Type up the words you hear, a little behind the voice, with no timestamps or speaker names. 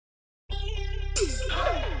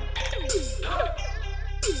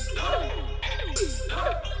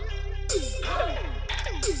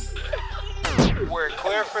We're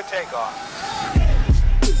clear for takeoff.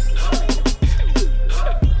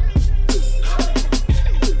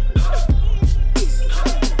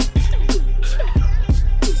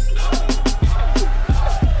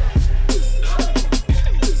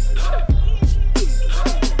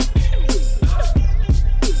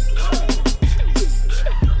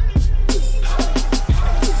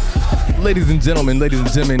 Ladies and gentlemen,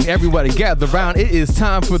 everybody gather around. It is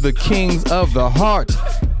time for the Kings of the Heart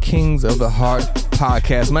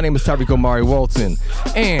podcast. My name is Tyreek Omari Walton,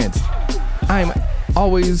 and I'm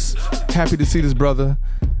always happy to see this brother.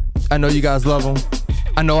 I know you guys love him.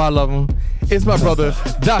 I know I love him. It's my brother,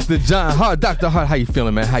 Dr. John Hart. Dr. Hart, how you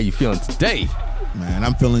feeling, man? How you feeling today? Man,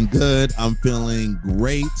 I'm feeling good. I'm feeling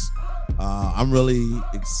great. I'm really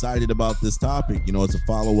excited about this topic. You know, it's a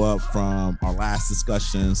follow-up from our last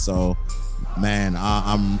discussion. So, man,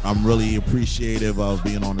 I'm really appreciative of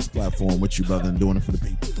being on this platform with you, brother, and doing it for the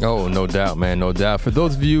people. Oh, no doubt, man, no doubt. For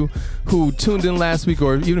those of you who tuned in last week,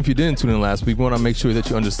 or even if you didn't tune in last week, we want to make sure that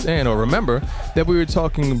you understand or remember that we were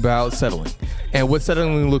talking about settling and what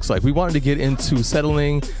settling looks like. We wanted to get into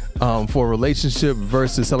settling for a relationship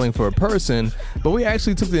versus settling for a person, but we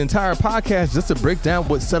actually took the entire podcast just to break down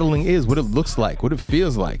what settling is, what it looks like, what it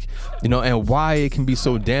feels like, you know, and why it can be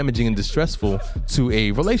so damaging and distressful to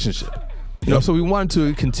a relationship. You know, so we wanted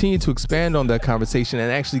to continue to expand on that conversation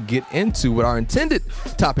and actually get into what our intended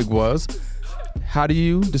topic was. How do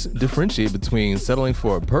you differentiate between settling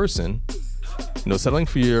for a person, you know, settling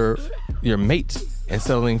for your mate, and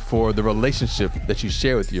settling for the relationship that you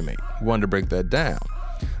share with your mate? We wanted to break that down.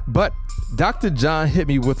 But Dr. John hit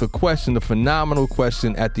me with a question, a phenomenal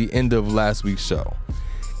question at the end of last week's show.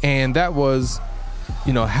 And that was,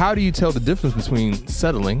 you know, how do you tell the difference between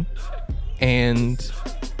settling and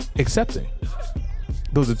accepting?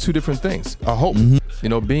 Those are two different things. I hope, you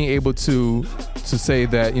know, being able to say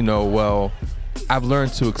that, you know, well, I've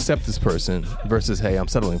learned to accept this person versus, hey, I'm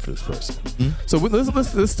settling for this person. So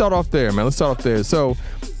let's start off there, man. Let's start off there. So,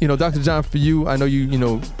 you know, Dr. John, for you, I know you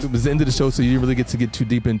know, it was the end of the show, so you didn't really get to get too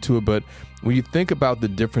deep into it. But when you think about the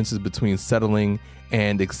differences between settling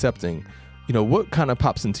and accepting, you know, what kind of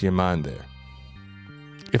pops into your mind there?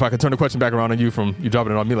 If I could turn the question back around on you from you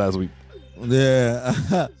dropping it on me last week.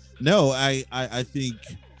 Yeah. No, I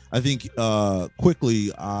think quickly,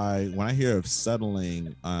 when I hear of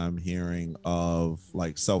settling, I'm hearing of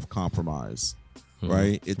like self-compromise,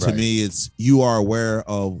 right? To me, it's you are aware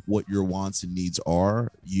of what your wants and needs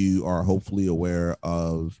are. You are hopefully aware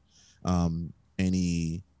of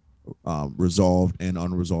any resolved and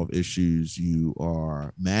unresolved issues you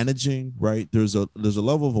are managing, right? There's a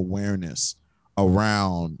level of awareness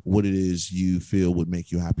around what it is you feel would make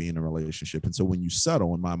you happy in a relationship. And so when you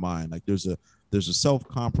settle, in my mind, like there's a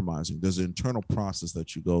self-compromising, there's an internal process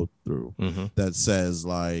that you go through that says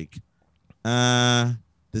like,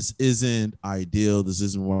 this isn't ideal, this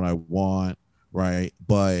isn't what I want, right?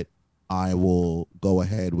 But I will go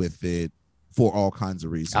ahead with it for all kinds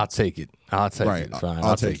of reasons. I'll take it. Fine.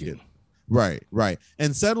 I'll take it. Right.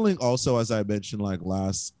 And settling also, as I mentioned like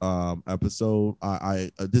last episode, I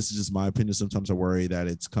this is just my opinion. Sometimes I worry that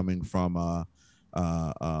it's coming from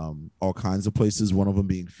all kinds of places, one of them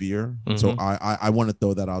being fear. So I want to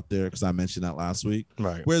throw that out there because I mentioned that last week.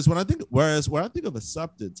 Right. Whereas when I think of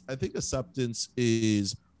acceptance, I think acceptance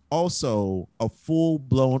is also a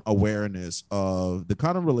full-blown awareness of the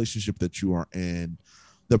kind of relationship that you are in,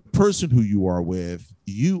 the person who you are with,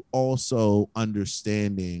 you also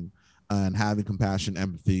understanding and having compassion,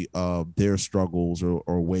 empathy of their struggles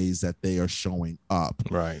or ways that they are showing up.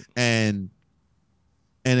 Right. And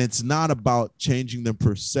it's not about changing them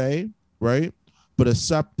per se, right? But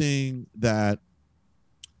accepting that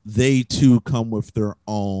they too come with their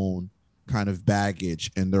own kind of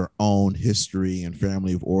baggage and their own history and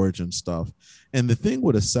family of origin stuff. And the thing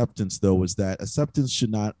with acceptance, though, is that acceptance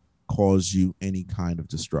should not cause you any kind of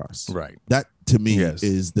distress. Right. That to me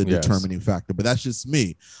is the determining factor, but that's just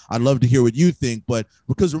me. I'd love to hear what you think, but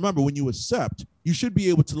because remember, when you accept, you should be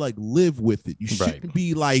able to like live with it. You shouldn't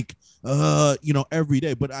be like, you know, every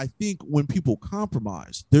day. But I think when people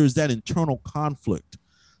compromise, there's that internal conflict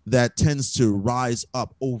that tends to rise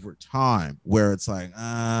up over time where it's like,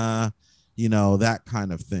 you know, that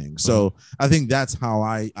kind of thing. So I think that's how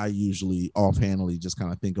I usually offhandedly just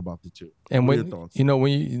kind of think about the two. And when, you know,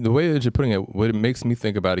 the way that you're putting it, what it makes me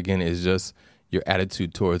think about again is just your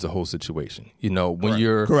attitude towards the whole situation. You know, when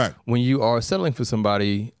when you are settling for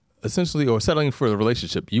somebody, essentially, or settling for the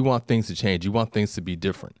relationship, you want things to change. You want things to be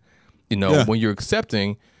different. You know, when you're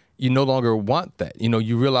accepting, you no longer want that. You know,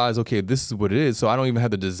 you realize, okay, this is what it is. So I don't even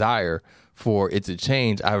have the desire for it to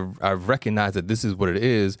change. I've recognized that this is what it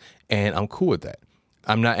is, and I'm cool with that.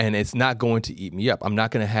 I'm not, and it's not going to eat me up. I'm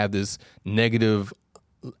not going to have this negative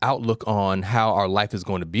outlook on how our life is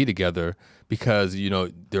going to be together because, you know,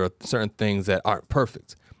 there are certain things that aren't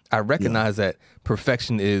perfect. I recognize that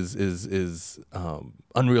perfection is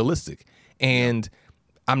unrealistic, and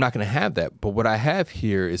I'm not going to have that. But what I have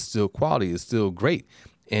here is still quality, is still great,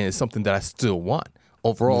 and it's something that I still want,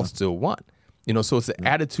 overall still want. You know, so it's the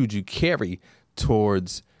attitude you carry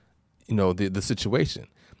towards, you know, the situation.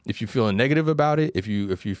 If you're feeling negative about it, if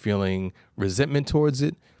you're feeling resentment towards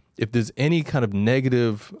it, if there's any kind of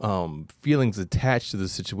negative feelings attached to the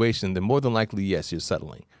situation, then more than likely, yes, you're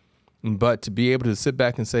settling. But to be able to sit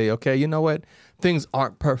back and say, okay, you know what? Things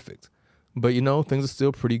aren't perfect, but, you know, things are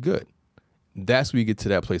still pretty good. That's where you get to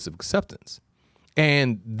that place of acceptance.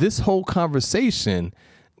 And this whole conversation,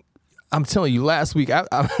 I'm telling you, last week,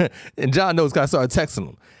 and John knows because I started texting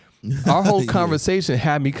him. Our whole conversation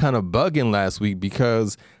had me kind of bugging last week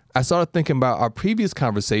because I started thinking about our previous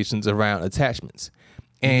conversations around attachments.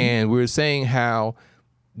 And we were saying how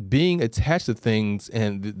being attached to things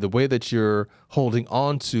and the way that you're holding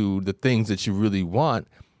on to the things that you really want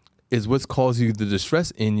is what's causing you the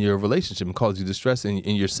distress in your relationship and causes you distress in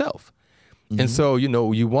yourself. And so, you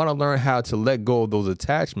know, you want to learn how to let go of those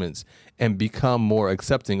attachments and become more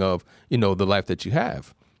accepting of, you know, the life that you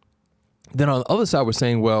have. Then on the other side, we're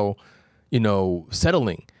saying, well, you know,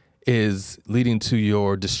 settling is leading to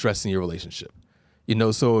your distress in your relationship. You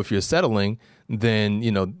know, so if you're settling, then,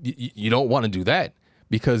 you know, you don't want to do that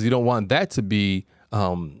because you don't want that to be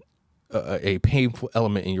a painful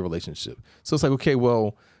element in your relationship. So it's like, okay,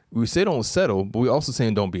 well, we say don't settle, but we're also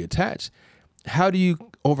saying don't be attached. How do you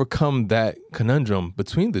overcome that conundrum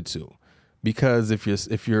between the two? Because if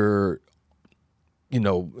you're, you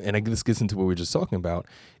know, and I this gets into what we were just talking about,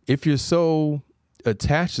 if you're so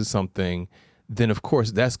attached to something, then of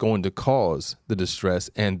course that's going to cause the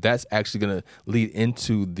distress, and that's actually going to lead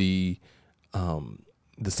into the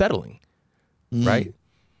settling, right?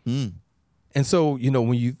 And so, you know,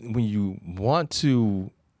 when you want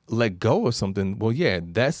to let go of something, well, yeah,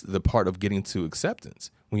 that's the part of getting to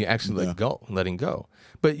acceptance. When you actually letting go.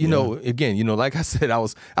 But you know, again, you know, like I said, I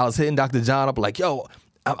was hitting Dr. John up like, yo,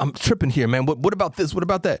 I'm tripping here, man. What about this? What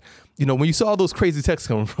about that? You know, when you saw all those crazy texts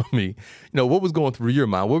coming from me, you know, what was going through your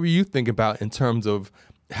mind? What were you thinking about in terms of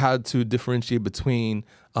how to differentiate between,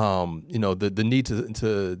 you know, the need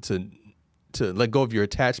to let go of your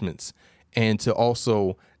attachments and to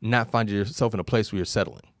also not find yourself in a place where you're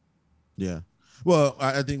settling? Yeah. Well,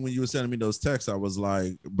 I think when you were sending me those texts, I was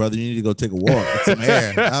like, brother, you need to go take a walk, get some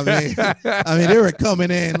air. I mean, they were coming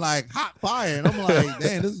in like hot fire. And I'm like,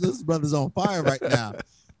 damn, this brother's on fire right now.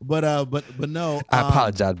 But no. I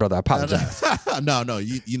apologize, brother. I apologize. No,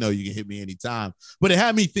 you know, you can hit me anytime. But it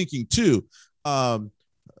had me thinking too. I'll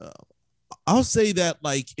say that,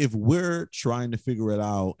 like, if we're trying to figure it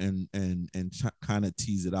out and kind of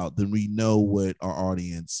tease it out, then we know what our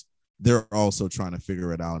audience, they're also trying to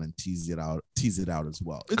figure it out and tease it out as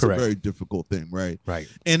well. It's Correct. A very difficult thing, right? Right.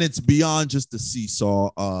 And it's beyond just the seesaw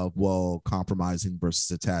of, well, compromising versus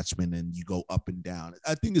attachment, and you go up and down.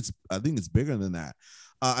 I think it's bigger than that.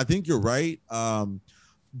 I think you're right.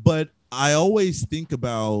 But I always think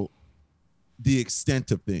about the extent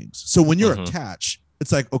of things. So when you're attached,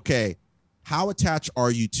 it's like, okay, how attached are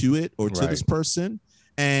you to it or to this person?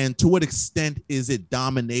 And to what extent is it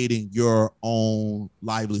dominating your own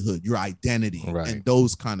livelihood, your identity, and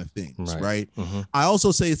those kind of things, right? I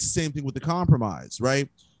also say it's the same thing with the compromise, right?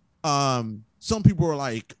 Some people are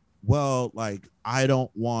like, well, like, I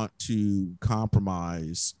don't want to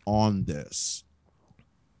compromise on this.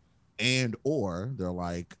 And or they're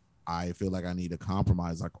like, I feel like I need to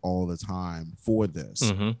compromise like all the time for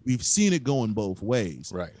this. We've seen it going both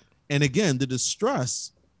ways. Right. And again, the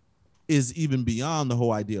distress is even beyond the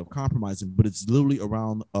whole idea of compromising, but it's literally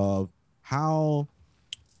around of how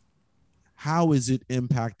is it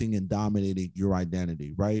impacting and dominating your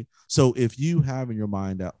identity, right? So if you have in your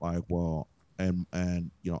mind that, like, well, and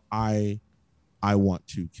you know, I want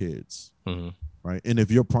 2 kids, right? And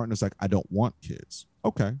if your partner's like, I don't want kids,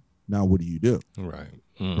 okay, now what do you do? Right.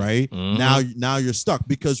 Right. Now you're stuck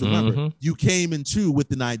because remember, you came into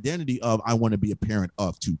with an identity of, I want to be a parent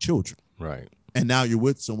of 2 children. Right. And now you're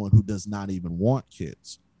with someone who does not even want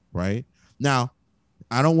kids, right? Now,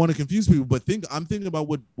 I don't want to confuse people, but I'm thinking about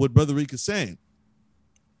what Brother Rick is saying.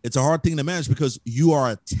 It's a hard thing to manage because you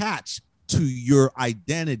are attached to your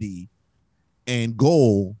identity and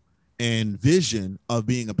goal and vision of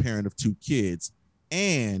being a parent of 2 kids.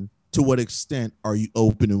 And to what extent are you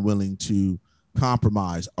open and willing to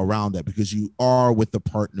compromise around that because you are with the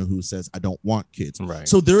partner who says, I don't want kids. Right.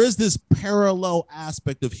 So there is this parallel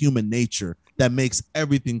aspect of human nature that makes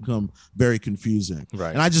everything come very confusing.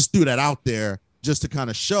 Right. And I just threw that out there just to kind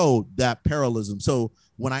of show that parallelism. So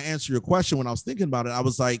when I answer your question, when I was thinking about it, I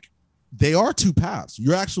was like, they are two paths.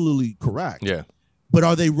 You're absolutely correct. Yeah. But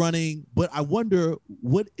are they running? But I wonder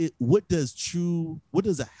what does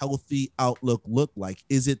a healthy outlook look like?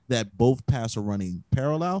 Is it that both paths are running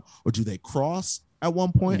parallel, or do they cross at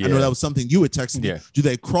one point? Yeah. I know that was something you had texted me. Yeah. Do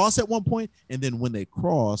they cross at one point? And then when they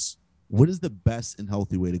cross, what is the best and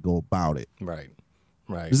healthy way to go about it? Right.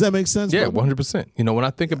 Right. Does that make sense? Yeah, brother? 100%. You know, when I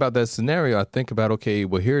think about that scenario, I think about, okay,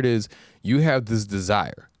 well, here it is. You have this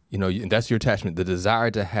desire, you know, and that's your attachment, the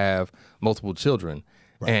desire to have multiple children,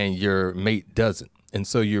 and your mate doesn't. And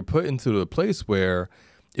so you're put into a place where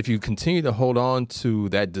if you continue to hold on to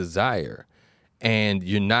that desire and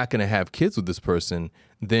you're not going to have kids with this person,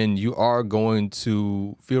 then you are going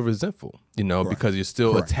to feel resentful, you know, because you're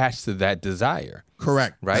still attached to that desire.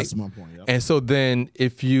 Correct. Right. That's my point. Yep. And so then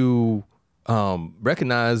if you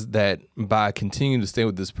recognize that by continuing to stay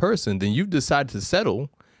with this person, then you've decided to settle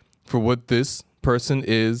for what this person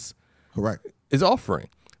is offering.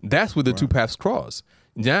 That's where the two paths cross.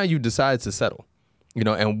 Now you decide to settle. You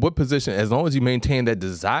know, and what position, as long as you maintain that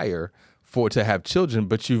desire to have children,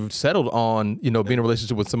 but you've settled on, you know, being in a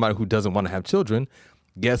relationship with somebody who doesn't want to have children,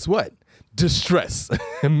 guess what? Distress,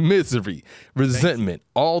 misery, resentment,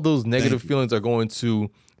 all those negative feelings are going to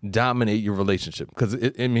dominate your relationship. Because,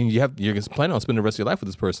 you're planning on spending the rest of your life with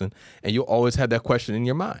this person, and you'll always have that question in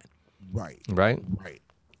your mind. Right?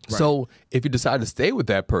 So if you decide to stay with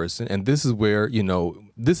that person, and this is where, you know,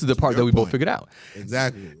 this is the part that we both figured out.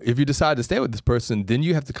 Exactly. If you decide to stay with this person, then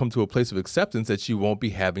you have to come to a place of acceptance that you won't be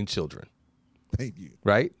having children. Thank you.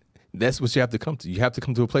 Right? That's what you have to come to. You have to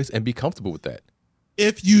come to a place and be comfortable with that.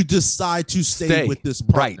 If you decide to stay with this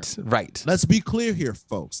partner. Right. Let's be clear here,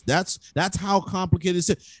 folks. That's how complicated it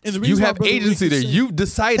is. And the you reason have agency there. You've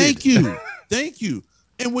decided. Thank you.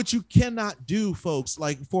 And what you cannot do, folks,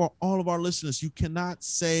 like for all of our listeners, you cannot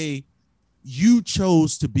say you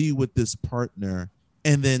chose to be with this partner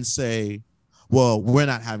and then say, well, we're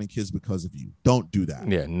not having kids because of you. Don't do that.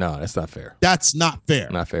 Yeah, no, that's not fair. That's not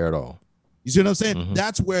fair. Not fair at all. You see what I'm saying? Mm-hmm.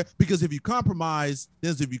 That's where, because if you compromise,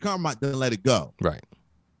 then let it go.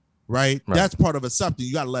 Right. That's part of accepting.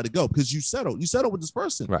 You got to let it go because you settle with this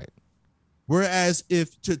person. Right. Whereas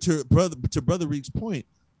if to Brother Reek's point,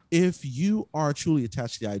 if you are truly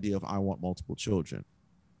attached to the idea of I want multiple children,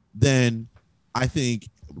 then I think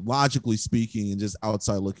logically speaking and just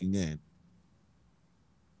outside looking in,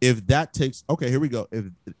 if that takes, okay, here we go.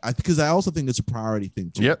 Because I also think it's a priority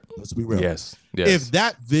thing too. Yep. Let's be real. Yes. If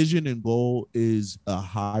that vision and goal is a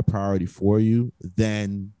high priority for you,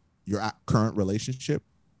 then your current relationship,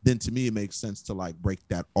 then to me it makes sense to like break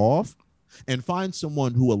that off and find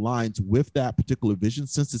someone who aligns with that particular vision,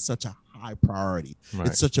 since it's such a high priority.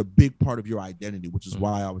 It's such a big part of your identity, which is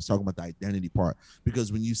why I was talking about the identity part.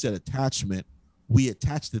 Because when you said attachment, we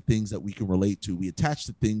attach to things that we can relate to. We attach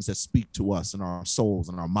to things that speak to us and our souls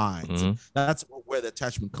and our minds. And that's where the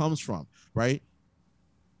attachment comes from, right?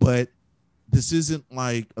 But this isn't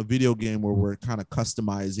like a video game where we're kind of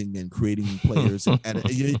customizing and creating players. and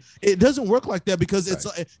it doesn't work like that because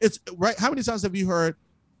it's right. How many times have you heard,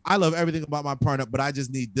 I love everything about my partner, but I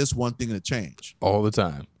just need this one thing to change? All the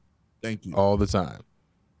time. Thank you. All the time.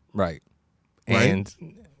 Right. And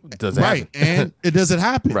does it happen? And it doesn't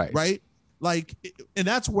happen. Right. Like, and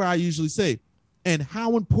that's where I usually say, and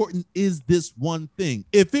how important is this one thing?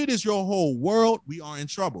 If it is your whole world, we are in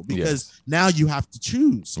trouble because now you have to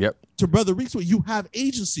choose. Yep. To Brother Reek's, you have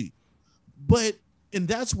agency. And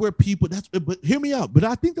that's where but hear me out. But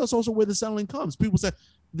I think that's also where the settling comes. People say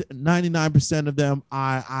 99% of them,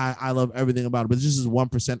 I love everything about it, but this is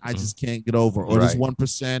 1% I just can't get over. Or this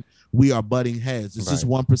 1%, we are butting heads. It's just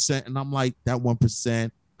 1%. And I'm like, that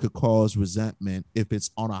 1% could cause resentment if it's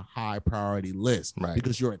on a high priority list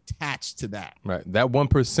because you're attached to that. Right. That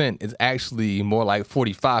 1% is actually more like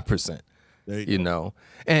 45%. You know,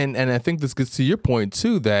 and I think this gets to your point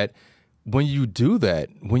too, that when you do that,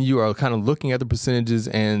 when you are kind of looking at the percentages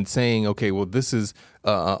and saying, okay, well, this is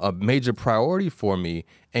a major priority for me,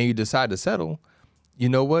 and you decide to settle, you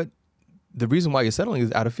know what? The reason why you're settling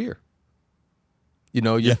is out of fear. You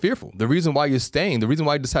know, you're fearful. The reason why you're staying, the reason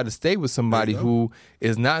why you decide to stay with somebody who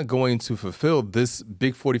is not going to fulfill this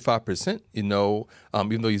big 45%, you know,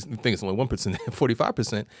 even though you think it's only 1%,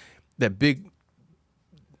 45%, that big,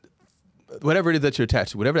 whatever it is that you're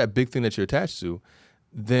attached to, whatever that big thing that you're attached to,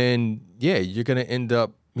 then, you're going to end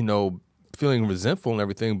up, you know, feeling resentful and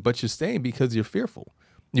everything, but you're staying because you're fearful.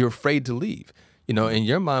 You're afraid to leave. You know, in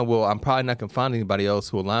your mind, well, I'm probably not going to find anybody else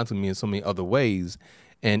who aligns with me in so many other ways.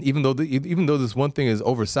 And even though this one thing is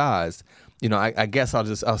oversized, you know, I guess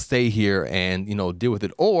I'll stay here and, you know, deal with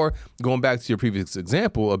it. Or going back to your previous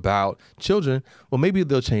example about children, well, maybe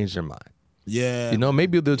they'll change their mind. Yeah. You know,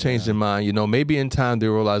 maybe they'll change their mind. You know, maybe in time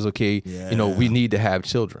they'll realize, okay, you know, we need to have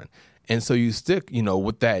children. And so you stick, you know,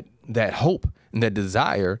 with that hope and that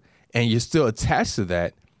desire, and you're still attached to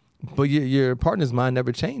that, but your partner's mind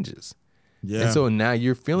never changes. Yeah. And so now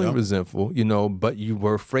you're feeling resentful, you know, but you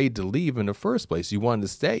were afraid to leave in the first place. You wanted to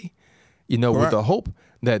stay, you know, with the hope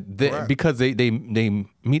that because they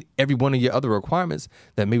meet every one of your other requirements,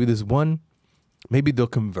 that maybe maybe they'll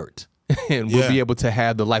convert and we'll be able to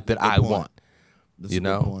have the life that I want. That's a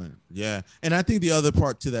good point. Yeah. And I think the other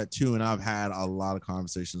part to that too, and I've had a lot of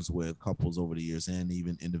conversations with couples over the years and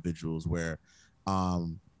even individuals where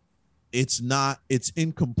it's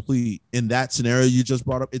incomplete in that scenario you just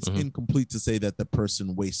brought up. It's incomplete to say that the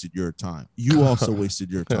person wasted your time. You also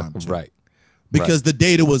wasted your time too. Right. Because the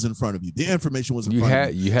data was in front of you. The information was in front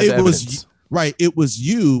of you. You had the evidence. Right. It was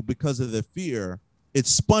you, because of the fear, it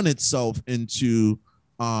spun itself into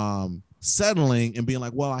settling and being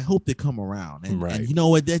like, well, I hope they come around. And you know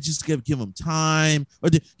what? They just give them time. Or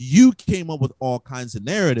you came up with all kinds of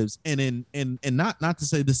narratives. And not to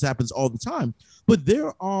say this happens all the time, but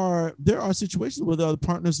there are situations where the other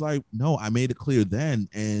partner's like, no, I made it clear then,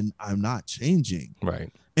 and I'm not changing.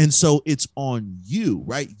 Right. And so it's on you,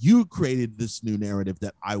 right? You created this new narrative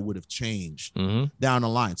that I would have changed down the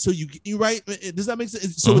line. So you right? Does that make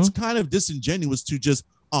sense? So it's kind of disingenuous to just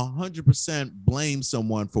 100% blame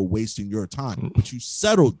someone for wasting your time, but you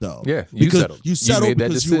settled though. Yeah, settled. You made that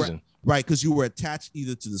because decision. Because you were attached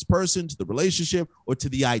either to this person, to the relationship, or to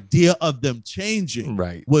the idea of them changing.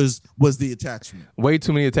 Right. Was the attachment. Way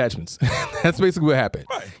too many attachments. That's basically what happened.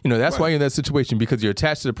 Right. You know, that's why you're in that situation, because you're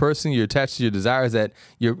attached to the person, you're attached to your desires that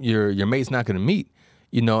your mate's not going to meet.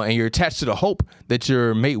 You know, and you're attached to the hope that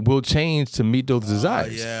your mate will change to meet those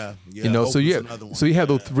desires. Yeah. You know, so you have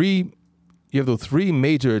those three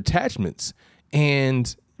major attachments,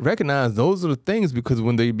 and recognize those are the things, because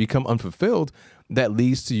when they become unfulfilled, that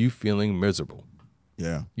leads to you feeling miserable.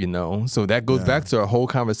 Yeah. You know, so that goes back to our whole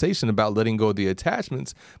conversation about letting go of the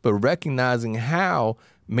attachments, but recognizing how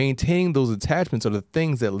maintaining those attachments are the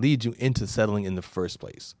things that lead you into settling in the first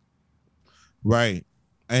place. Right.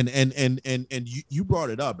 And you brought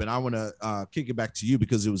it up, and I want to kick it back to you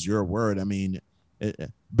because it was your word. I mean,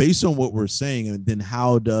 based on what we're saying, and then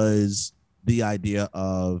how does the idea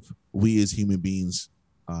of we as human beings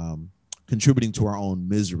contributing to our own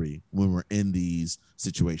misery when we're in these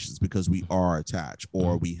situations because we are attached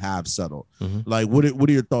or we have settled? Like, what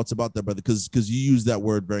are your thoughts about that, brother? Because you use that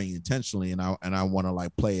word very intentionally, and I want to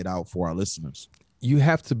like play it out for our listeners. You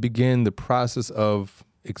have to begin the process of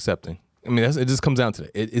accepting. I mean, it just comes down to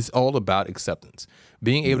it. It's all about acceptance.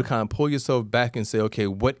 Being able to kind of pull yourself back and say, okay,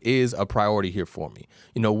 what is a priority here for me?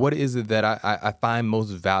 You know, what is it that I find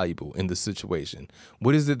most valuable in this situation?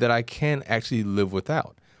 What is it that I can actually live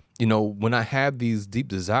without? You know, when I have these deep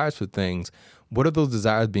desires for things, what are those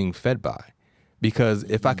desires being fed by? Because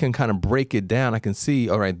if I can kind of break it down, I can see,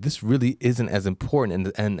 all right, this really isn't as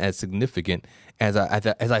important and as significant as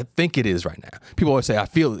I think it is right now. People always say, I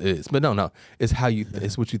feel it is, but no, it's how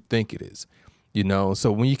it's what you think it is. You know,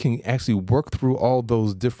 so when you can actually work through all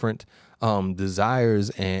those different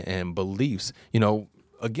desires and beliefs, you know,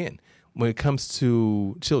 again, when it comes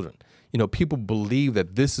to children, you know, people believe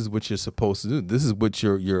that this is what you're supposed to do. This is what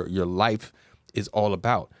your life is all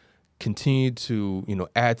about. Continue to, you know,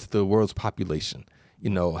 add to the world's population, you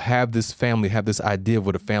know, have this family, have this idea of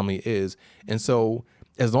what a family is. And so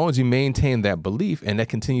as long as you maintain that belief and that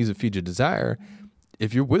continues to feed your desire,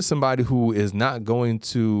 if you're with somebody who is not going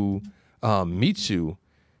to meet you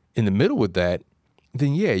in the middle with that,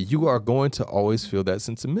 then yeah, you are going to always feel that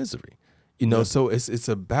sense of misery. You know, so it's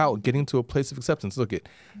about getting to a place of acceptance. Look,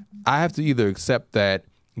 I have to either accept that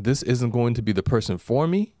this isn't going to be the person for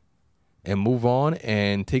me and move on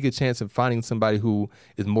and take a chance of finding somebody who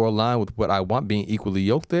is more aligned with what I want, being equally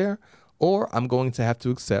yoked there, or I'm going to have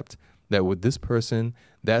to accept that with this person,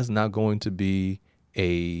 that's not going to be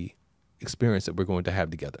a experience that we're going to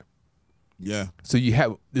have together. Yeah. So you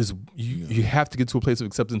have this. You have to get to a place of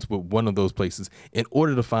acceptance with one of those places in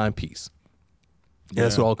order to find peace. And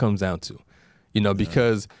that's what it all comes down to, you know,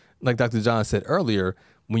 because like Dr. John said earlier,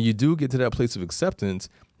 when you do get to that place of acceptance,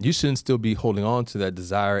 you shouldn't still be holding on to that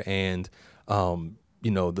desire and,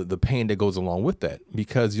 you know, the pain that goes along with that,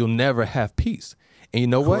 because you'll never have peace. And you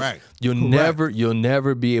know what? You'll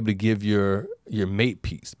never be able to give your mate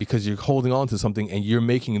peace because you're holding on to something and you're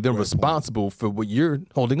making them responsible for what you're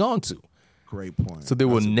holding on to. Great point. So there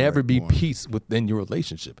will That's a never great be point. peace within your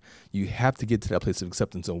relationship. You have to get to that place of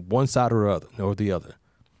acceptance on one side or the other.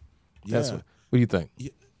 That's Yeah. what do you think? Yeah,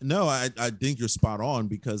 no, I think you're spot on,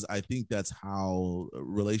 because I think that's how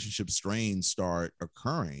relationship strains start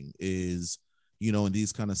occurring is, in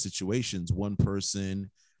these kind of situations, one person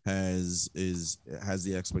has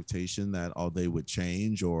the expectation that they would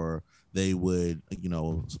change, or they would,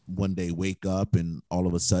 one day wake up and all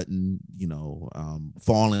of a sudden,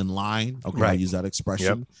 fall in line. Okay, I'll Right. use that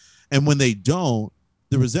expression. And when they don't,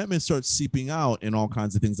 the resentment starts seeping out in all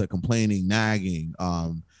kinds of things like complaining, nagging,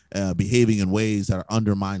 behaving in ways that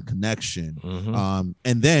undermine connection.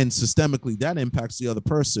 And then systemically that impacts the other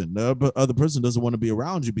person. The other person doesn't want to be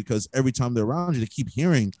around you, because every time they're around you, they keep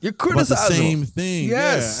hearing You're about the criticizing same them. thing.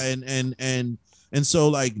 Yes. Yeah. And so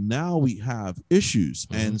like now we have issues.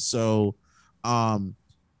 And so and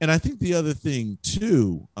I think the other thing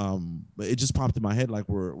too, it just popped in my head like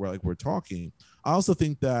we're talking. I also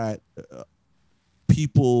think that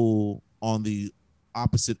people on the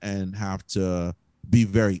opposite end have to be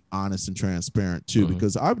very honest and transparent too,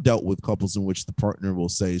 because I've dealt with couples in which the partner will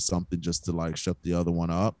say something just to like shut the other one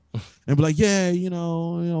up and be like, yeah,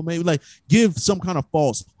 maybe like give some kind of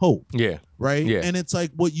false hope. Yeah. Right. Yeah. And it's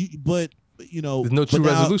like, there's no true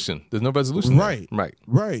resolution. There's no resolution. Right. There.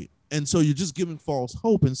 Right. And so you're just giving false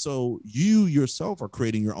hope. And so you yourself are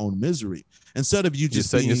creating your own misery instead of you just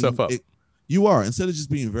setting yourself up. You are, instead of just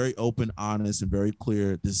being very open, honest, and very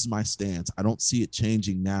clear. This is my stance. I don't see it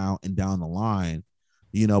changing now and down the line,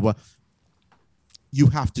 but you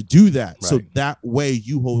have to do that. Right. So that way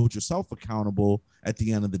you hold yourself accountable at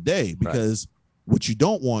the end of the day, because what you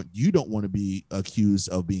don't want to be accused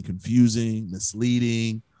of being confusing,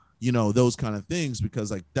 misleading, those kind of things,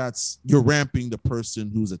 because like you're ramping the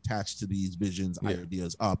person who's attached to these visions,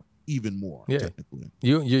 ideas up even more. Yeah. Technically.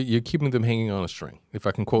 You're keeping them hanging on a string, if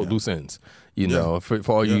I can quote loose ends, for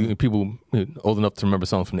all you people old enough to remember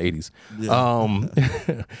songs from the 80s.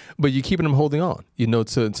 But you're keeping them holding on,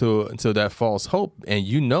 to that false hope. And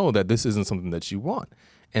that this isn't something that you want.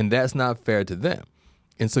 And that's not fair to them.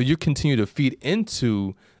 And so you continue to feed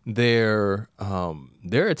into their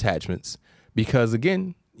attachments, because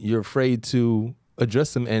again, you're afraid to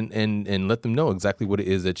address them and let them know exactly what it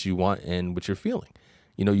is that you want and what you're feeling.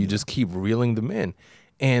 You just keep reeling them in.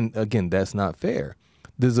 And again, that's not fair.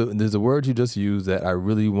 There's a word you just used that I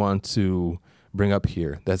really want to bring up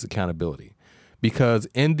here. That's accountability. Because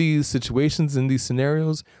in these situations, in these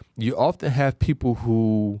scenarios, you often have people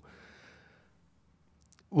who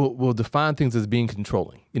will define things as being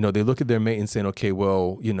controlling. They look at their mate and saying, okay,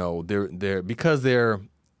 well, they're because they're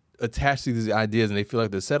attached to these ideas and they feel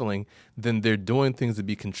like they're settling, then they're doing things to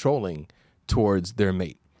be controlling towards their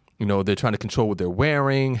mate. They're trying to control what they're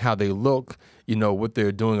wearing, how they look, what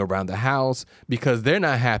they're doing around the house, because they're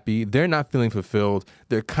not happy. They're not feeling fulfilled.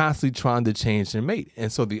 They're constantly trying to change their mate.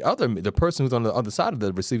 And so the person who's on the other side of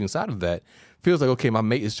the receiving side of that feels like, okay, my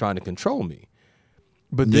mate is trying to control me.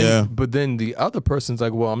 But then the other person's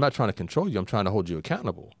like, well, I'm not trying to control you. I'm trying to hold you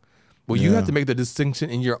accountable. Well, you have to make the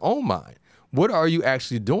distinction in your own mind. What are you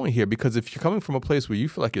actually doing here? Because if you're coming from a place where you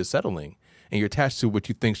feel like you're settling and you're attached to what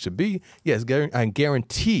you think should be, yes, I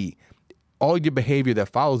guarantee all your behavior that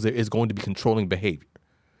follows there is going to be controlling behavior,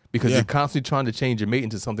 because you're constantly trying to change your mate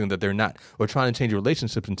into something that they're not, or trying to change your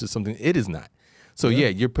relationship into something it is not. So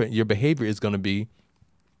your behavior is going to be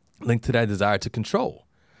linked to that desire to control.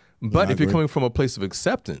 But if you're coming from a place of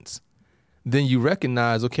acceptance, then you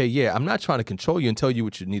recognize, okay, I'm not trying to control you and tell you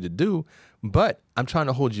what you need to do, but I'm trying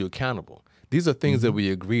to hold you accountable. These are things that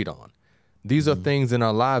we agreed on. These are things in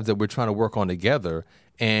our lives that we're trying to work on together,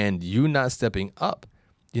 and you not stepping up,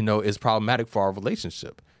 is problematic for our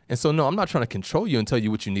relationship. And so, no, I'm not trying to control you and tell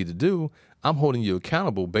you what you need to do. I'm holding you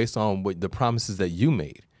accountable based on what the promises that you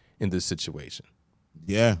made in this situation.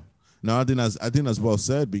 Yeah. No, I think that's well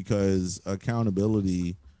said, because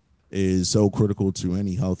accountability is so critical to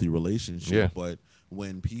any healthy relationship. Yeah. But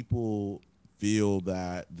when people feel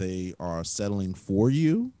that they are settling for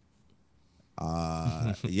you,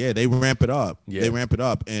 they ramp it up. Yeah. They ramp it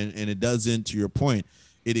up, and it doesn't, to your point,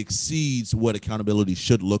 it exceeds what accountability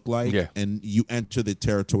should look like. Yeah. And you enter the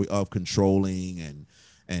territory of controlling and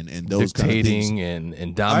those dictating kind of things.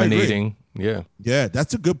 and dominating. Yeah. Yeah,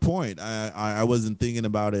 that's a good point. I wasn't thinking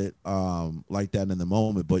about it like that in the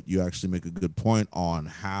moment, but you actually make a good point on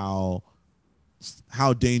how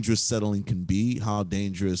dangerous settling can be, how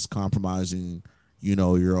dangerous compromising,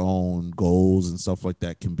 your own goals and stuff like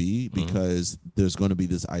that can be, because there's going to be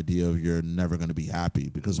this idea of you're never going to be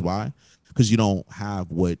happy. Because why? Because you don't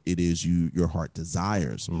have what it is your heart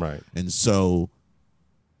desires. Right. And so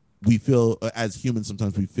we feel, as humans,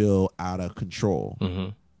 sometimes we feel out of control.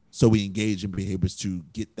 So we engage in behaviors to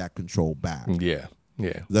get that control back. Yeah.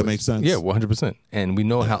 Yeah. Does that make sense? Yeah, 100%. And we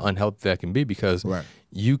know how unhealthy that can be because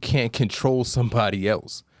you can't control somebody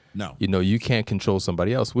else. No. You can't control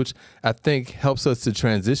somebody else, which I think helps us to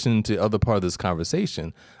transition to the other part of this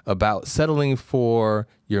conversation about settling for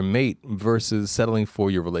your mate versus settling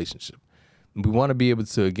for your relationship. We want to be able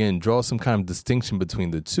to, again, draw some kind of distinction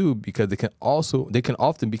between the two because they can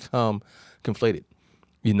often become conflated.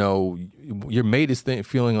 Your mate is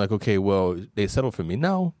feeling like, okay, well, they settled for me.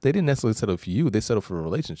 No, they didn't necessarily settle for you. They settled for a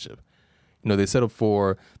relationship. They settled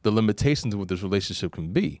for the limitations of what this relationship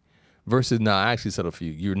can be versus, no, I actually settled for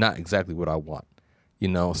you. You're not exactly what I want.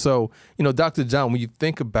 So, Dr. John, when you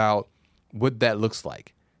think about what that looks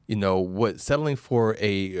like, what settling for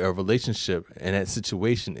a relationship and that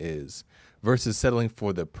situation is versus settling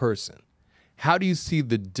for the person, how do you see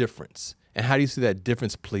the difference? And how do you see that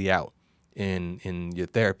difference play out in your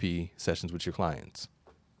therapy sessions with your clients?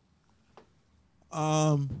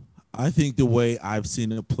 I think the way I've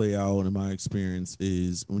seen it play out in my experience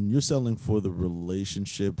is when you're settling for the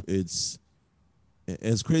relationship, it's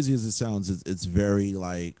as crazy as it sounds, it's very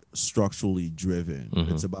like structurally driven.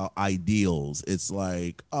 Mm-hmm. It's about ideals. It's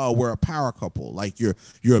like, oh, we're a power couple. Like you're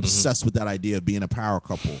obsessed with that idea of being a power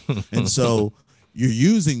couple. And so you're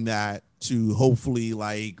using that to hopefully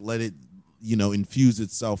like let it, infuse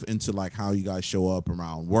itself into like how you guys show up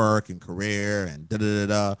around work and career and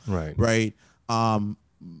Right.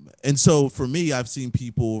 And so for me, I've seen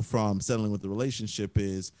people from settling with the relationship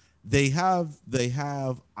is they have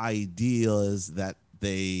ideas that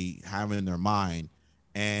they have in their mind,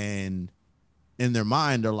 and in their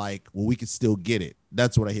mind are like, well, we could still get it.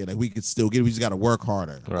 That's what I hear. Like we could still get it. We just got to work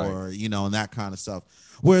harder, or and that kind of stuff.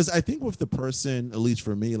 Whereas I think with the person, at least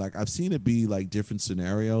for me, like I've seen it be like different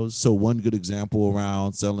scenarios. So one good example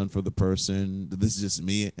around settling for the person, this is just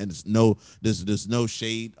me, and there's no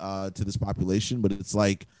shade to this population, but it's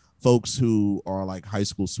like folks who are like high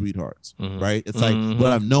school sweethearts, right? It's like,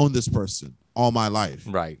 but I've known this person all my life.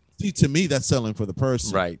 Right. See, to me, that's settling for the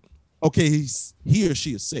person. Right. Okay, he or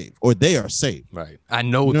she is safe, or they are safe. Right. I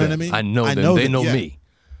know them. What I mean? I know them. They know me.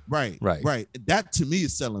 Right. That to me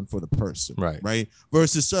is settling for the person. Right.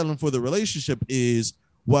 Versus settling for the relationship is,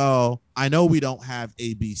 well, I know we don't have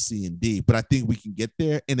A, B, C, and D, but I think we can get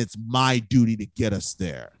there, and it's my duty to get us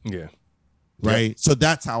there. Yeah. Right. Yeah. So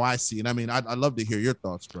that's how I see it. I mean, I'd love to hear your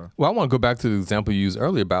thoughts, bro. Well, I want to go back to the example you used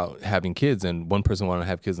earlier about having kids and one person wanting to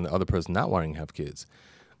have kids and the other person not wanting to have kids.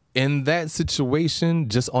 In that situation,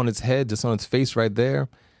 just on its head, just on its face right there,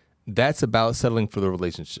 that's about settling for the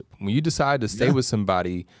relationship. When you decide to stay with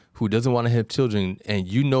somebody who doesn't want to have children and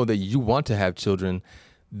you know that you want to have children,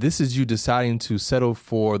 this is you deciding to settle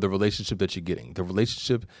for the relationship that you're getting. The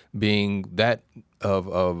relationship being that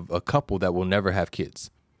of a couple that will never have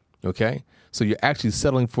kids. Okay? So you're actually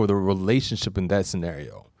settling for the relationship in that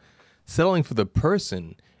scenario. Settling for the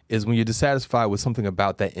person is when you're dissatisfied with something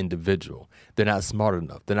about that individual. They're not smart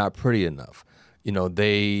enough. They're not pretty enough. They're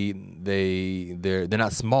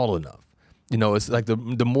not small enough. It's like the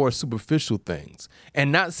more superficial things.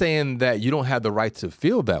 And not saying that you don't have the right to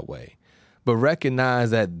feel that way, but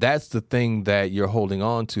recognize that that's the thing that you're holding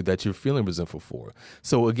on to, that you're feeling resentful for.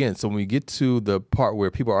 So again, when we get to the part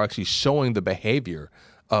where people are actually showing the behavior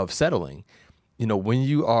of settling, when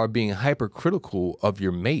you are being hypercritical of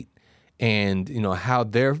your mate and, how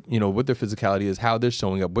they're, what their physicality is, how they're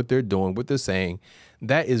showing up, what they're doing, what they're saying,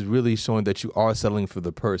 that is really showing that you are settling for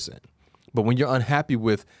the person. But when you're unhappy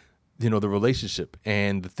with, the relationship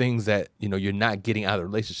and the things that, you're not getting out of the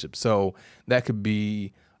relationship. So that could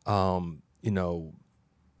be,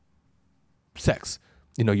 sex.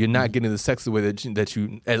 You're not getting the sex the way that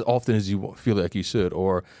you as often as you feel like you should,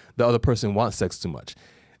 or the other person wants sex too much.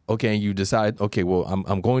 Okay, and you decide, okay, well,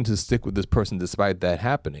 I'm going to stick with this person despite that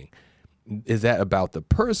happening. Is that about the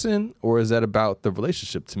person or is that about the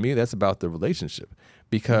relationship? To me, that's about the relationship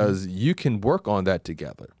because you can work on that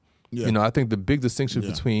together. Yeah. I think the big distinction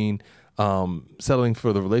between settling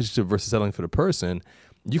for the relationship versus settling for the person,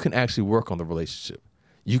 you can actually work on the relationship.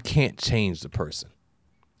 You can't change the person.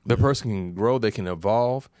 The person can grow, they can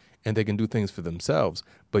evolve, and they can do things for themselves.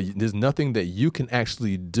 But there's nothing that you can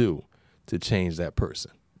actually do to change that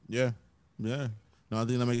person. Yeah. No, I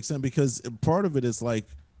think that makes sense because part of it is like,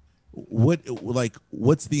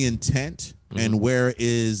 what's the intent and where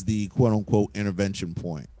is the quote unquote intervention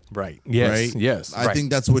point? Right. Yes. Right? Yes. I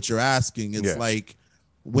think that's what you're asking. It's like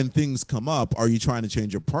when things come up, are you trying to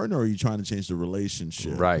change your partner or are you trying to change the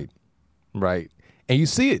relationship? Right. And you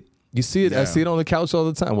see it. I see it on the couch all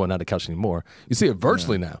the time. Well, not the couch anymore. You see it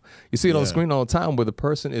virtually now. You see it on the screen all the time where the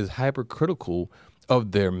person is hypercritical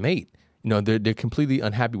of their mate. You know, they're completely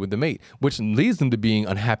unhappy with the mate, which leads them to being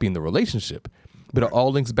unhappy in the relationship. But it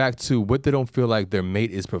all links back to what they don't feel like their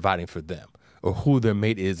mate is providing for them, or who their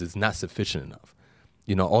mate is not sufficient enough.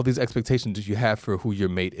 You know, all these expectations that you have for who your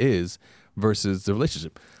mate is versus the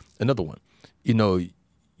relationship. Another one, you know,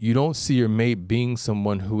 you don't see your mate being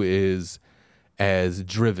someone who is as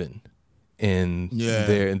driven in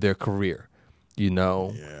their career, you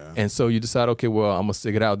know? Yeah. And so you decide, okay, well, I'm gonna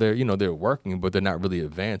stick it out there. You know, they're working, but they're not really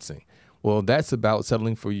advancing. Well, that's about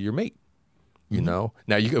settling for your mate, you know?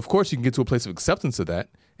 Now, of course, you can get to a place of acceptance of that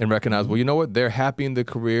and recognize, well, you know what? They're happy in their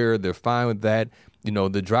career. They're fine with that. You know,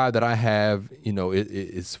 the drive that I have, you know,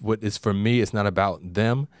 it's what is for me. It's not about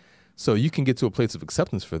them. So you can get to a place of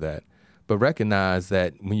acceptance for that. But recognize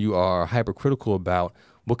that when you are hypercritical about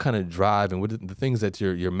what kind of drive and what the things that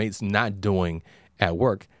your mate's not doing at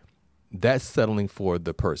work, that's settling for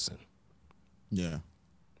the person. Yeah.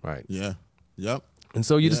 Right. Yeah. Yep. And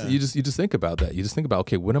so you just think about that. You just think about,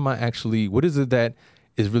 okay, what is it that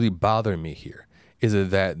is really bothering me here? Is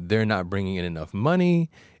it that they're not bringing in enough money?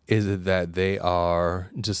 Is it that they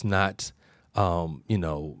are just not, you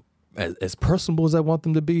know, as personable as I want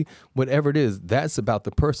them to be? Whatever it is, that's about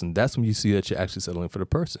the person. That's when you see that you're actually settling for the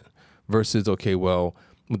person versus, okay, well,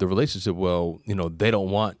 with the relationship, well, you know, they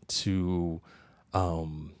don't want to,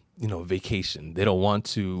 you know, vacation. They don't want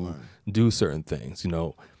to do certain things, you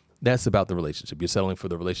know. That's about the relationship. You're settling for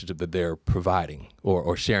the relationship that they're providing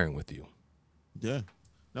or sharing with you. Yeah.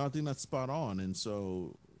 No, I think that's spot on. And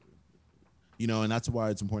so, you know, and that's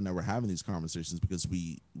why it's important that we're having these conversations, because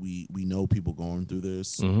we know people going through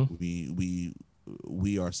this.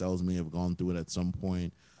 We ourselves may have gone through it at some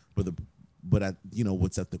point, but at, you know,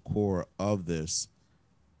 what's at the core of this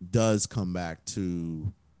does come back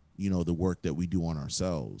to, you know, the work that we do on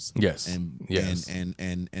ourselves. Yes. And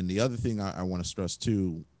the other thing I want to stress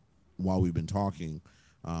too, while we've been talking,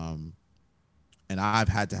 and I've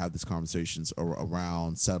had to have these conversations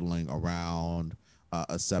around settling, around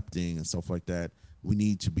accepting and stuff like that. We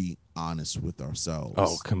need to be honest with ourselves.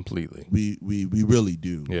 Oh, completely. We really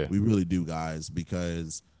do. Yeah. We really do, guys,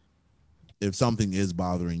 because if something is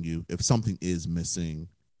bothering you, if something is missing,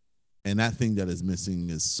 and that thing that is missing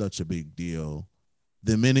is such a big deal,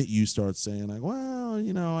 the minute you start saying like, well,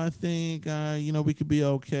 you know, I think, you know, we could be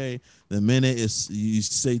okay. The minute you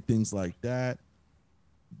say things like that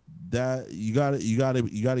you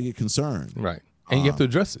gotta get concerned. Right. And you have to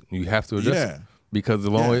address it. You have to address it. Because the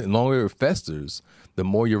longer it festers, the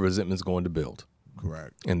more your resentment's going to build.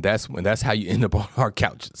 Correct. And that's how you end up on our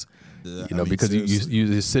couches. You know, because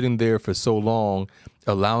you're sitting there for so long,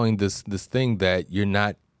 allowing this thing that you're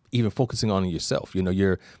not even focusing on yourself. You know,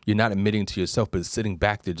 you're not admitting to yourself, but it's sitting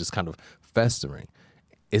back there just kind of festering.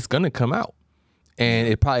 It's going to come out. And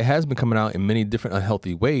it probably has been coming out in many different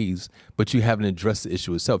unhealthy ways, but you haven't addressed the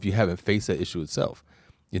issue itself. You haven't faced that issue itself.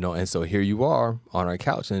 You know, and so here you are on our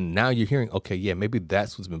couch, and now you're hearing, okay, yeah, maybe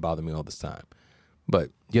that's what's been bothering me all this time.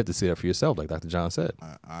 But you have to see that for yourself, like Dr. John said.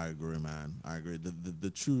 I agree, man. I agree.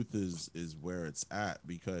 The truth is where it's at,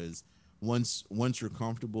 because once you're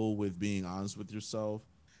comfortable with being honest with yourself,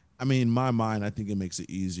 I mean, in my mind, I think it makes it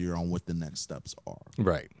easier on what the next steps are.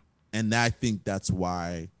 Right. And I think that's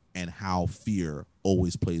why and how fear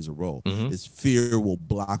always plays a role. Is fear will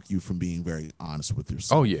block you from being very honest with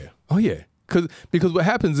yourself. Oh, yeah. Oh, yeah. Because what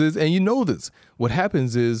happens is, and you know this, what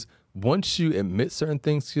happens is once you admit certain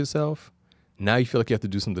things to yourself, now you feel like you have to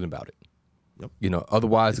do something about it. Yep. You know,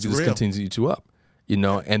 otherwise it just continues to eat you up. You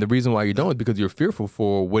know, and the reason why you don't is because you're fearful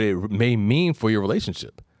for what it may mean for your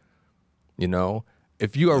relationship. You know,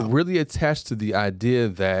 if you are really attached to the idea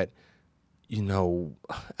that, you know,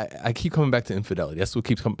 I keep coming back to infidelity. That's what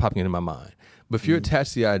keeps popping into my mind. But if you're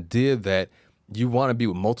attached to the idea that you want to be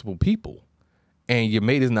with multiple people and your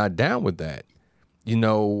mate is not down with that, you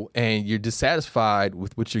know, and you're dissatisfied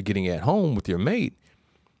with what you're getting at home with your mate,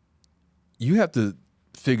 you have to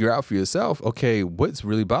figure out for yourself, okay, what's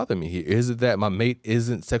really bothering me here? Is it that my mate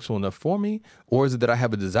isn't sexual enough for me, or is it that I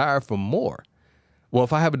have a desire for more? Well,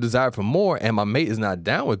 if I have a desire for more and my mate is not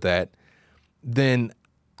down with that, then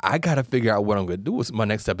I got to figure out what I'm going to do, what my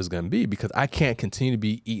next step is going to be, because I can't continue to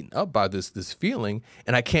be eaten up by this feeling,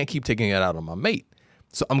 and I can't keep taking it out on my mate.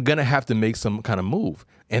 So I'm going to have to make some kind of move.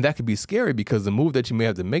 And that could be scary, because the move that you may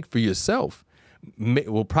have to make for yourself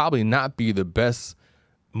will probably not be the best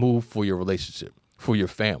move for your relationship, for your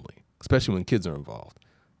family, especially when kids are involved.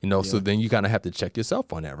 You know, so then you kind of have to check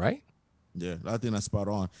yourself on that, right? Yeah, I think that's spot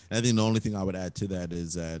on. And I think the only thing I would add to that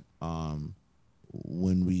is that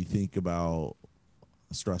when we think about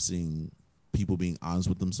stressing people being honest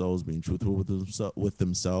with themselves, being truthful with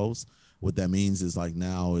themselves, what that means is like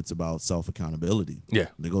now it's about self-accountability. Yeah.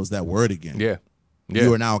 There goes that word again. Yeah. Yeah.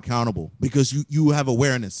 You are now accountable because you have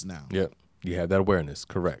awareness now. Yep. You have that awareness.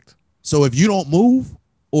 Correct. So if you don't move,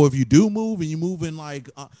 or if you do move and you move in like,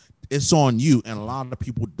 it's on you. And a lot of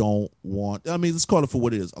people don't want, I mean, let's call it for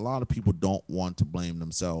what it is. A lot of people don't want to blame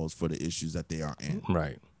themselves for the issues that they are in.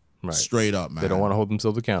 Right. Right. Straight up, man. They don't want to hold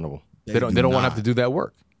themselves accountable. They They don't do want to not. have to do that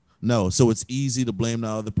work. No. So it's easy to blame the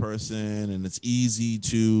other person, and it's easy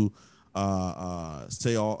to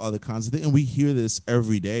say all other kinds of things. And we hear this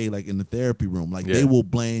every day, like in the therapy room. Like they will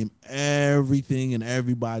blame everything and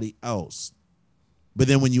everybody else. But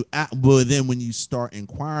then when you start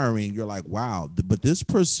inquiring, you're like, wow, but this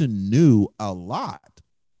person knew a lot.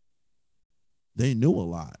 They knew a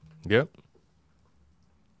lot. Yep.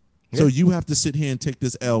 So you have to sit here and take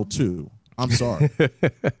this L too. I'm sorry.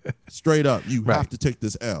 Straight up, you have to take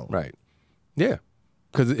this L. Right. Yeah.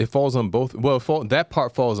 Because it falls on both. Well, that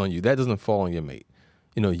part falls on you. That doesn't fall on your mate.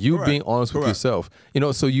 You know, you being honest with yourself. You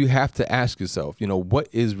know, so you have to ask yourself, you know, what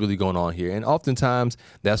is really going on here? And oftentimes,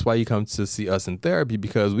 that's why you come to see us in therapy,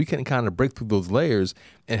 because we can kind of break through those layers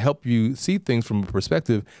and help you see things from a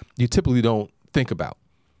perspective you typically don't think about.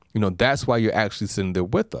 You know, that's why you're actually sitting there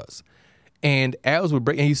with us. And as we're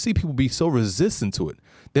breaking, and you see people be so resistant to it.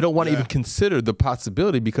 They don't want to even consider the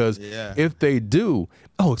possibility, because if they do,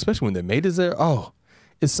 especially when their mate is there,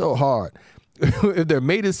 it's so hard. If their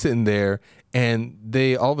mate is sitting there and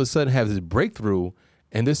they all of a sudden have this breakthrough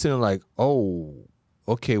and they're sitting like, oh,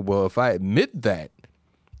 okay, well, if I admit that,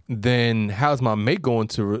 then how's my mate going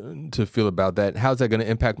to feel about that? How's that going to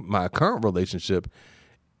impact my current relationship?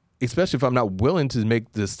 Especially if I'm not willing to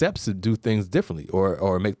make the steps to do things differently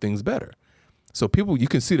or make things better. So people, you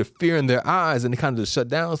can see the fear in their eyes and they kind of just shut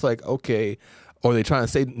down. It's like, okay, or they try and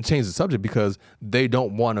change the subject because they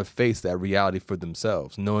don't want to face that reality for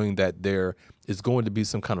themselves, knowing that there is going to be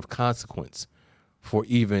some kind of consequence for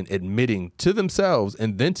even admitting to themselves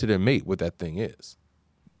and then to their mate what that thing is.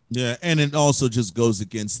 Yeah, and it also just goes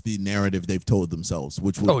against the narrative they've told themselves,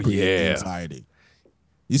 which would create anxiety.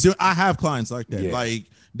 You see, I have clients like that. Yeah. Like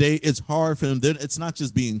it's hard for them. It's not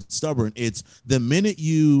just being stubborn. It's the minute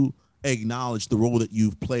you acknowledge the role that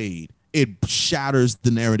you've played, it shatters the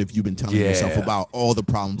narrative you've been telling yourself about all the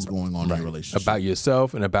problems going on in your relationship, about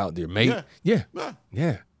yourself and about your mate. Yeah.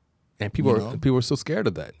 And people are so scared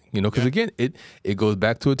of that, because again, it goes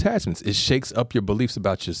back to attachments. It shakes up your beliefs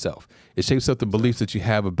about yourself. It shakes up the beliefs that you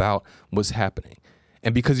have about what's happening.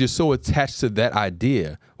 And because you're so attached to that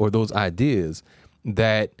idea or those ideas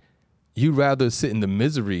that you'd rather sit in the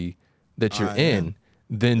misery that you're in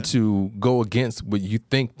than to go against what you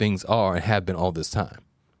think things are and have been all this time.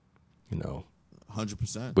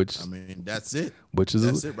 100%. Which, I mean, that's it.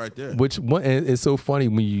 That's it right there. And it's so funny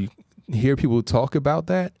when you hear people talk about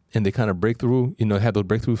that and they kind of break through, have those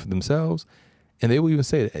breakthroughs for themselves, and they will even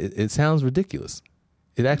say it sounds ridiculous.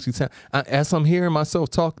 It actually sounds, as I'm hearing myself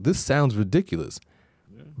talk, this sounds ridiculous,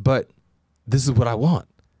 but this is what I want.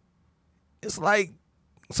 It's like,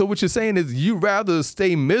 so what you're saying is you rather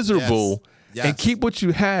stay miserable and keep what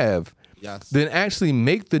you have than actually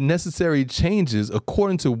make the necessary changes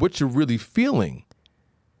according to what you're really feeling,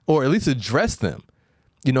 or at least address them,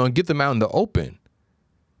 and get them out in the open,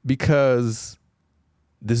 because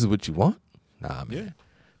this is what you want. Nah, man.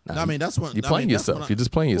 I mean, that's when you're playing yourself. You're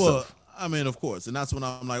just playing yourself. I mean, of course, and that's when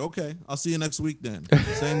I'm like, okay, I'll see you next week then.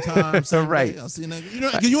 Same time, same day. I'll see you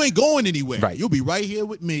next. You ain't going anywhere. Right. You'll be right here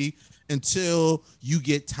with me until you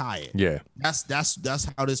get tired. Yeah. That's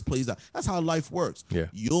how this plays out. That's how life works. Yeah.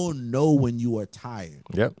 You'll know when you are tired.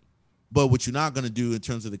 Yep. But what you're not going to do in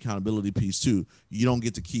terms of the accountability piece too, you don't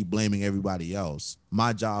get to keep blaming everybody else.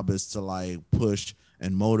 My job is to push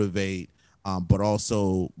and motivate, but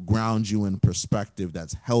also ground you in perspective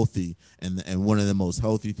that's healthy. And one of the most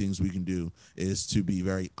healthy things we can do is to be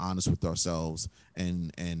very honest with ourselves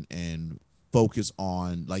and focus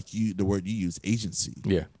on, the word you use, agency.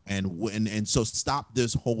 Yeah. And so stop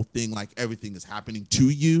this whole thing like everything is happening to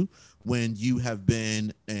you, when you have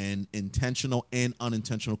been an intentional and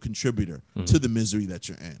unintentional contributor to the misery that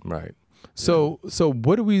you're in. Right. So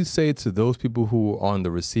what do we say to those people who are on the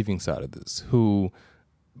receiving side of this, who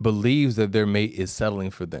believes that their mate is settling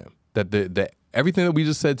for them, that everything that we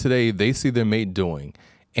just said today, they see their mate doing,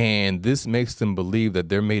 and this makes them believe that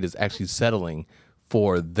their mate is actually settling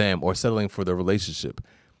for them or settling for their relationship?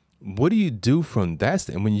 What do you do from that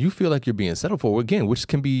stand when you feel like you're being settled for, again, which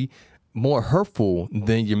can be more hurtful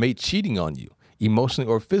than your mate cheating on you emotionally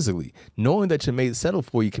or physically? Knowing that your mate settled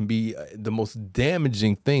for you can be the most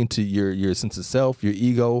damaging thing to your sense of self, your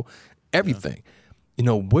ego, everything.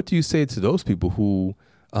 What do you say to those people who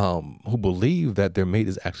believe that their mate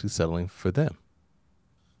is actually settling for them?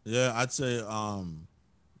 Yeah, I'd say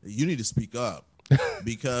you need to speak up.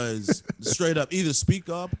 because straight up either speak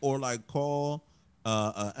up or like call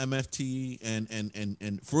MFT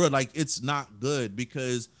and for real, like it's not good,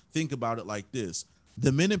 because think about it like this.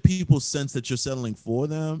 The minute people sense that you're settling for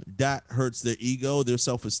them, that hurts their ego, their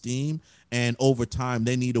self-esteem, and over time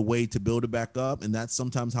they need a way to build it back up, and that's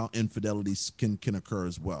sometimes how infidelities can occur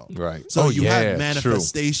as well. Right. So you have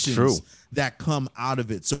manifestations True. that come out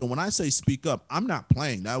of it. So when I say speak up, I'm not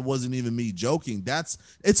playing. That wasn't even me joking.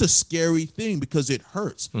 It's a scary thing because it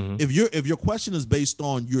hurts. If your question is based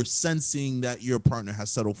on you're sensing that your partner has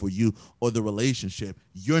settled for you or the relationship,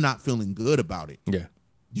 you're not feeling good about it. Yeah.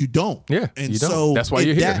 You don't. Yeah, and you so don't. That's why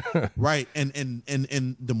you're here. Right. And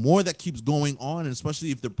the more that keeps going on, and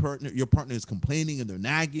especially if your partner is complaining and they're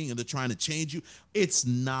nagging and they're trying to change you, it's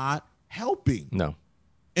not helping. No.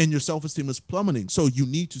 And your self-esteem is plummeting. So you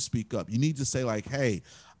need to speak up. You need to say like, hey,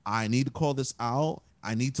 I need to call this out.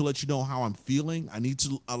 I need to let you know how I'm feeling. I need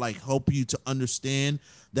to help you to understand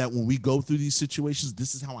that when we go through these situations,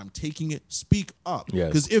 this is how I'm taking it. Speak up. Yes.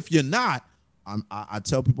 Because if you're not, I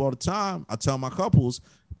tell people all the time, I tell my couples,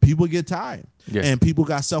 people get tired. Yeah. And people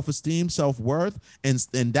got self-esteem, self-worth,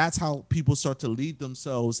 and that's how people start to lead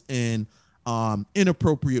themselves in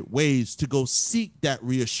inappropriate ways to go seek that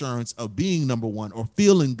reassurance of being number one or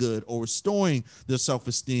feeling good or restoring their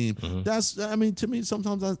self-esteem. To me,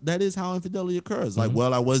 sometimes that is how infidelity occurs. Like,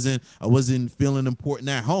 well, I wasn't feeling important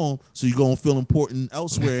at home, so you're going to feel important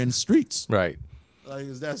elsewhere in the streets. Right. Like,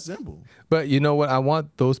 it's that simple. But you know what? I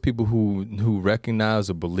want those people who recognize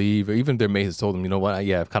or believe, or even their mate has told them, you know what?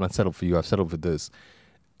 I've kind of settled for you. I've settled for this.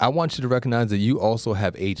 I want you to recognize that you also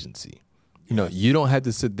have agency. You know, you don't have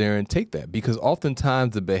to sit there and take that, because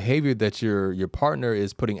oftentimes the behavior that your partner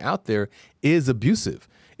is putting out there is abusive.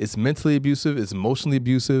 It's mentally abusive. It's emotionally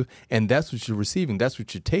abusive. And that's what you're receiving. That's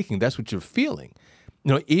what you're taking. That's what you're feeling.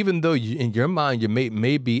 You know, even though in your mind, your mate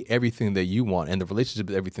may be everything that you want and the relationship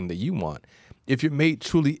is everything that you want. If your mate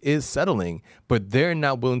truly is settling, but they're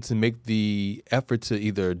not willing to make the effort to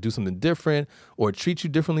either do something different or treat you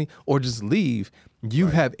differently or just leave, you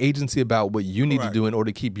have agency about what you need to do in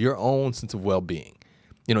order to keep your own sense of well-being.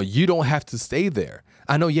 You know, you don't have to stay there.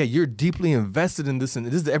 I know, you're deeply invested in this and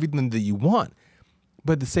this is everything that you want.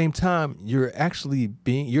 But at the same time, you're in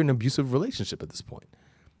an abusive relationship at this point.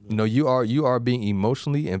 You know, you are being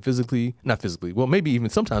emotionally and physically, not physically, well, maybe even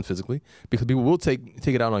sometimes physically, because people will take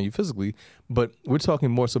it out on you physically, but we're talking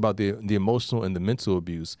more so about the emotional and the mental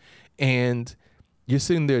abuse. And you're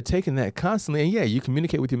sitting there taking that constantly, and you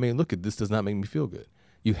communicate with your mate, look, this does not make me feel good.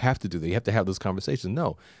 You have to do that. You have to have those conversations.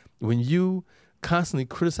 No, when you constantly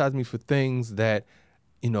criticize me for things that,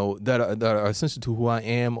 you know, that are essential to who I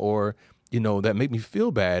am, or, you know, that make me feel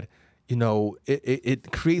bad, you know,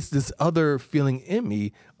 it creates this other feeling in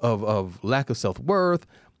me of lack of self-worth,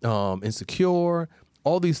 insecure,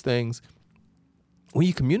 all these things. When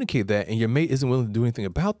you communicate that and your mate isn't willing to do anything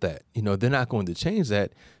about that, you know, they're not going to change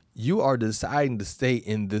that, you are deciding to stay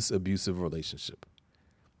in this abusive relationship.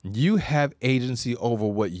 You have agency over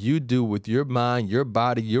what you do with your mind, your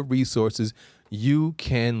body, your resources. You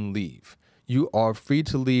can leave. You are free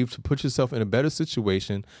to leave, to put yourself in a better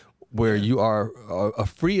situation where you are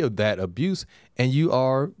free of that abuse and you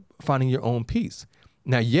are finding your own peace.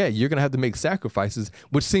 Now, you're going to have to make sacrifices,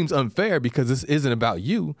 which seems unfair because this isn't about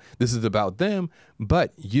you. This is about them.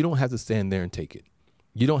 But you don't have to stand there and take it.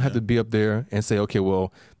 You don't have to be up there and say, okay,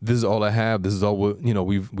 well, this is all I have. This is all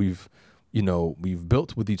we've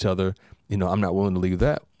built with each other. You know, I'm not willing to leave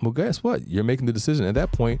that. Well, guess what? You're making the decision at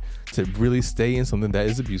that point to really stay in something that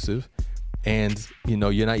is abusive. And, you know,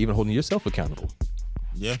 you're not even holding yourself accountable.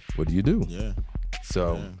 Yeah. What do you do? Yeah.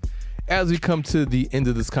 So as we come to the end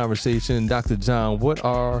of this conversation, Dr. John, what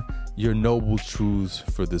are your noble truths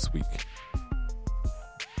for this week?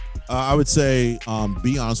 I would say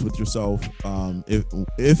be honest with yourself.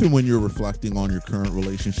 If and when you're reflecting on your current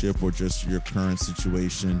relationship or just your current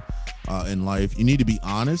situation in life, you need to be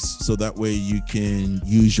honest so that way you can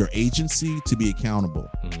use your agency to be accountable.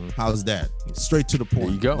 Mm-hmm. How's that? Straight to the point.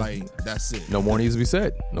 There you go. Like, that's it. No more needs to be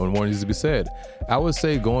said. No more needs to be said. I would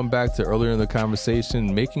say, going back to earlier in the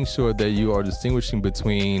conversation, making sure that you are distinguishing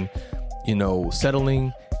between, you know,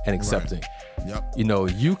 settling and accepting. Right. Yep. You know,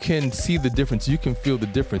 you can see the difference. You can feel the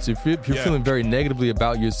difference. If you're feeling very negatively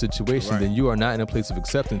about your situation, then you are not in a place of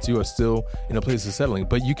acceptance. You are still in a place of settling.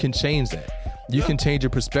 But you can change that. You can change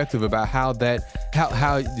your perspective about how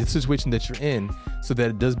the situation that you're in, so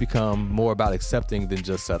that it does become more about accepting than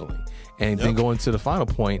just settling. And then going to the final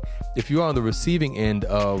point, if you are on the receiving end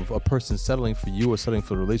of a person settling for you or settling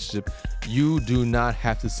for a relationship, you do not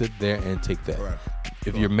have to sit there and take that. Correct.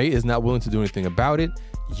 If your mate is not willing to do anything about it,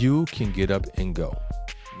 you can get up and go.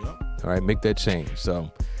 All right, make that change. So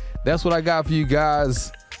that's what I got for you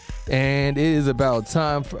guys. And it is about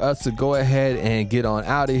time for us to go ahead and get on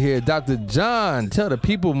out of here. Dr. John, tell the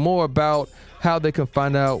people more about how they can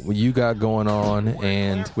find out what you got going on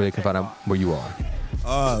and where they can find out where you are.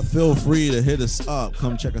 Feel free to hit us up.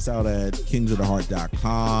 Come check us out at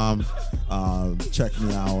kingsoftheheart.com. Check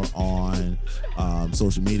me out on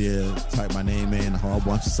social media. Type my name in. A whole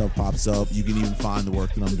bunch of stuff pops up. You can even find the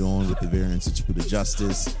work that I'm doing with the Vera Institute of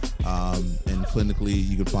Justice. And clinically,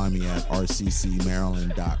 you can find me at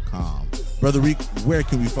rccmaryland.com. Brother Reek, where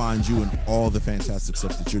can we find you and all the fantastic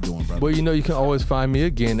stuff that you're doing, brother? Well, you can always find me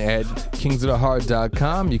again at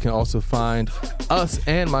kingsoftheheart.com. You can also find us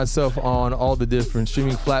and myself on all the different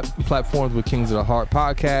streaming platforms with Kings of the Heart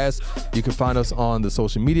podcast. You can find us on the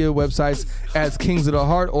social media websites as Kings of the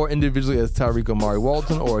Heart or individually as Tyreek Omari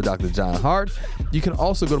Walton or Dr. John Hart. You can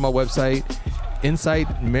also go to my website,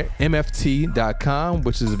 insightmft.com,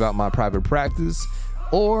 which is about my private practice.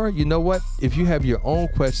 Or, you know what? If you have your own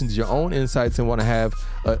questions, your own insights, and want to have,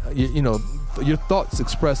 your thoughts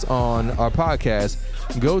expressed on our podcast,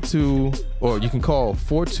 go to, or you can call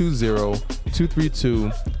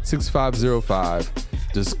 420-232-6505.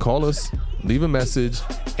 Just call us, leave a message,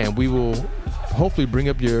 and we will hopefully bring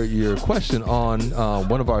up your question on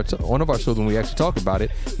one of our shows when we actually talk about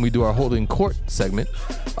it. We do our holding court segment.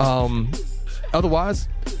 Otherwise,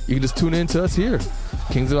 you can just tune in to us here,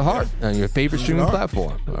 Kings of the Heart, on your favorite streaming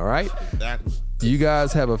platform. All right? Exactly. You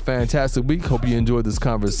guys have a fantastic week. Hope you enjoyed this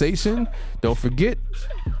conversation. Don't forget,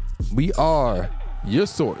 we are your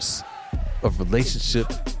source of relationship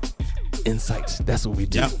insight. That's what we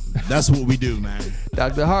do. Yep, that's what we do, man.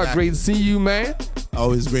 Dr. Hart, Exactly. great to see you, man.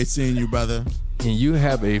 Always great seeing you, brother. And you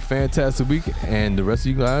have a fantastic week, and the rest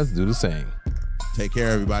of you guys do the same. Take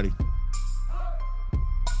care, everybody.